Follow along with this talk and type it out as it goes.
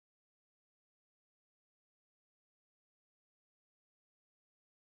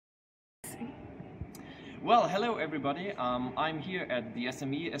Well, hello everybody. I'm here at the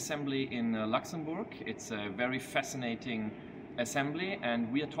SME Assembly in Luxembourg. It's a very fascinating assembly,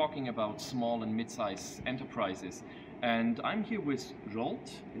 and we are talking about small and mid-sized enterprises. And I'm here with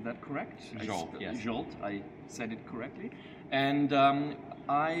Zsolt, is that correct? Zsolt, yes. Zsolt, I said it correctly. And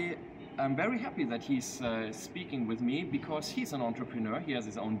I am very happy that he's speaking with me because he's an entrepreneur, he has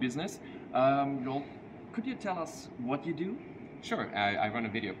his own business. Zsolt, could you tell us what you do? Sure, I run a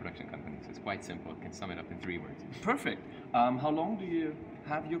video production company, so it's quite simple. I can sum it up in 3 words. Perfect. How long do you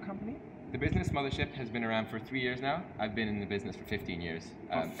have your company? The business Mothership has been around for 3 years now. I've been in the business for 15 years,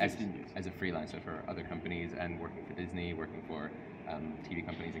 15 years. As a freelancer for other companies and working for Disney, working for TV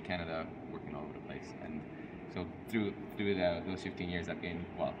companies in Canada, working all over the place. And so through those 15 years, I've gained,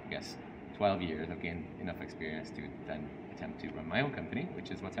 well, I guess 12 years, I've gained enough experience to then attempt to run my own company,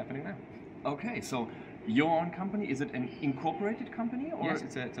 which is what's happening now. Okay, so your own company, is it an incorporated company? Or? Yes,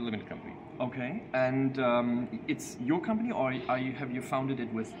 it's a limited company. Okay, and it's your company, or have you founded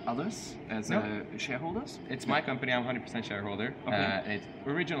it with others as shareholders? It's my company, I'm 100% shareholder. Okay. It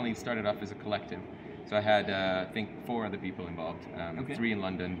originally started off as a collective. So I had, I think, 4 other people involved, 3 in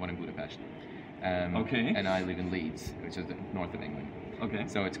London, 1 in Budapest. Okay. And I live in Leeds, which is the north of England. Okay.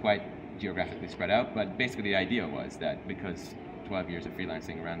 So it's quite geographically spread out, but basically the idea was that because 12 years of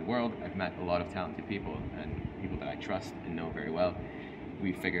freelancing around the world, I've met a lot of talented people and people that I trust and know very well.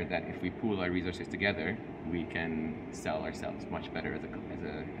 We figured that if we pool our resources together, we can sell ourselves much better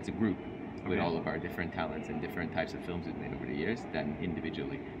as a group with all of our different talents and different types of films we've made over the years than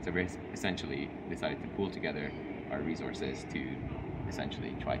individually. So we essentially decided to pool together our resources to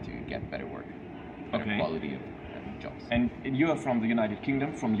essentially try to get better work, better quality of jobs. And you are from the United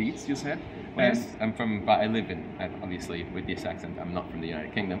Kingdom, from Leeds, you said? Yes, I live in, obviously with this accent, I'm not from the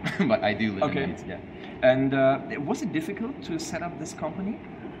United Kingdom, but I do live in Leeds, yeah. And was it difficult to set up this company?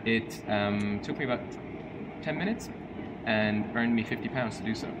 It took me about 10 minutes and earned me £50 to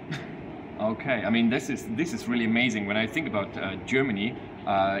do so. Okay, I mean this is really amazing. When I think about Germany,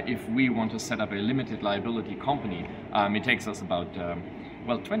 if we want to set up a limited liability company, it takes us about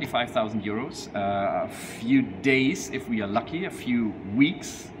 25,000 euros, a few days if we are lucky, a few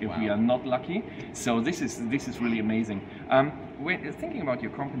weeks if we are not lucky. So this is really amazing. When thinking about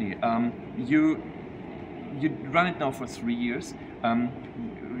your company, you run it now for 3 years.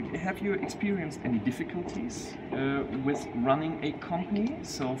 Have you experienced any difficulties with running a company?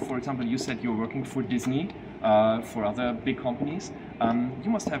 So, for example, you said you're working for Disney, for other big companies.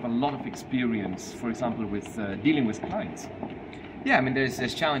 You must have a lot of experience, for example, with dealing with clients. Yeah, I mean,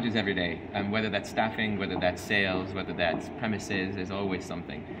 there's challenges every day, whether that's staffing, whether that's sales, whether that's premises, there's always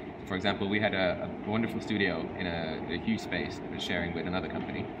something. For example, we had a wonderful studio in a huge space that was sharing with another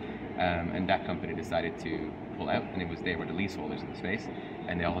company, and that company decided to pull out, and they were the leaseholders of the space,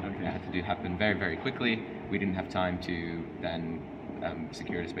 and they all had to happen very, very quickly. We didn't have time to then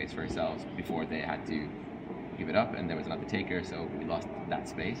secure the space for ourselves before they had to give it up, and there was another taker, so we lost that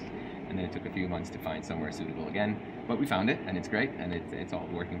space. And then it took a few months to find somewhere suitable again, but we found it, and it's great, and it's all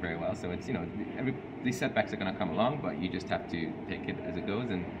working very well. So it's, these setbacks are going to come along, but you just have to take it as it goes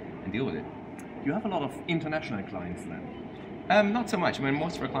and deal with it. You have a lot of international clients then? Not so much. I mean,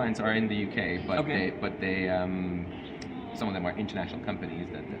 most of our clients are in the UK, but they some of them are international companies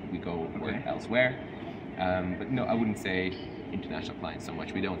that we go work elsewhere. But no, I wouldn't say international clients so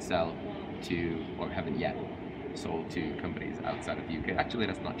much. We don't sell to, or haven't yet sold to companies outside of the UK. Actually,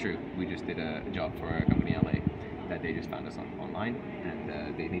 that's not true. We just did a job for a company in LA that they just found us online,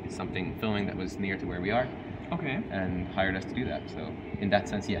 and they needed something filming that was near to where we are. Okay. And hired us to do that. So in that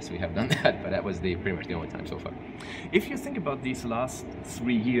sense, yes, we have done that, but that was pretty much the only time so far. If you think about these last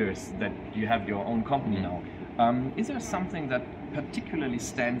 3 years that you have your own company now, is there something that particularly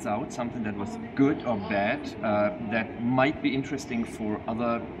stands out, something that was good or bad, that might be interesting for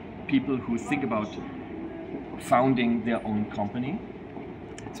other people who think about founding their own company?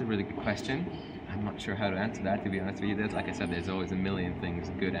 It's a really good question. I'm not sure how to answer that, to be honest with you. Like I said, there's always a million things,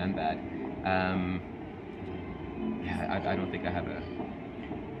 good and bad. I don't think I have a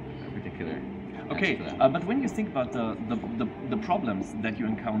particular okay, answer for that. But when you think about the problems that you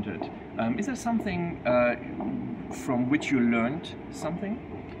encountered, is there something from which you learned something?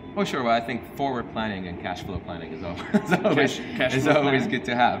 Oh sure, well I think forward planning and cash flow planning is always good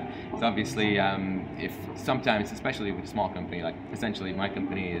to have. So obviously, if sometimes, especially with a small company, like essentially my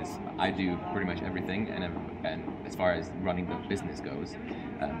company is, I do pretty much everything, and as far as running the business goes,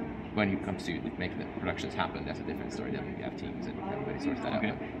 when it comes to making the productions happen, that's a different story. Then we have teams and everybody sorts that out.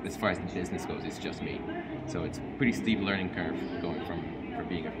 But as far as the business goes, it's just me. So it's a pretty steep learning curve going from for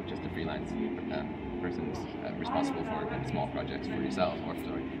being just a freelance person who's responsible for small projects for yourself, or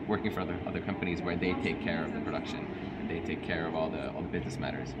working for other companies where they take care of the production and they take care of all the business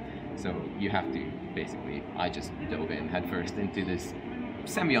matters. So you have to basically, I just dove in headfirst into this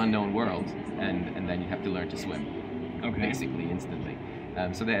semi-unknown world, and then you have to learn to swim, basically instantly.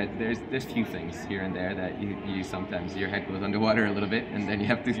 So there's few things here and there that you sometimes your head goes underwater a little bit, and then you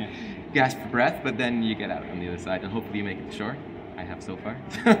have to gasp for breath, but then you get out on the other side, and hopefully you make it to shore. I have so far.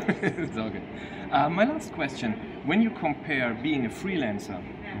 It's all good. My last question: when you compare being a freelancer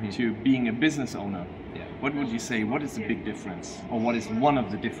to being a business owner, what would you say? What is the big difference, or what is one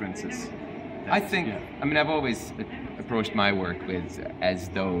of the differences? I think, I mean, I've always approached my work as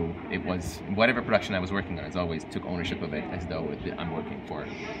though it was, whatever production I was working on, I always took ownership of it as though I'm working for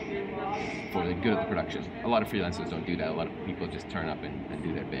the good of the production. A lot of freelancers don't do that. A lot of people just turn up and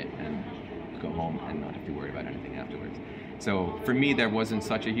do their bit and go home and not have to worry about anything afterwards. So for me, there wasn't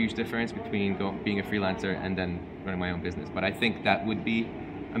such a huge difference between being a freelancer and then running my own business. But I think that would be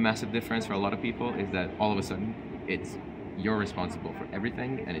a massive difference for a lot of people, is that all of a sudden you're responsible for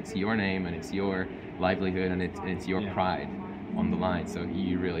everything, and it's your name, and it's your livelihood, and it's your pride on the line. So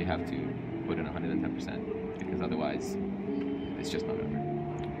you really have to put in 110%, because otherwise it's just not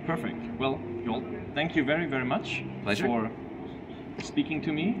over. Perfect. Well, Zsolt, thank you very, very much for speaking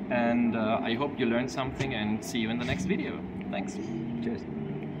to me, and I hope you learned something, and see you in the next video. Thanks. Cheers.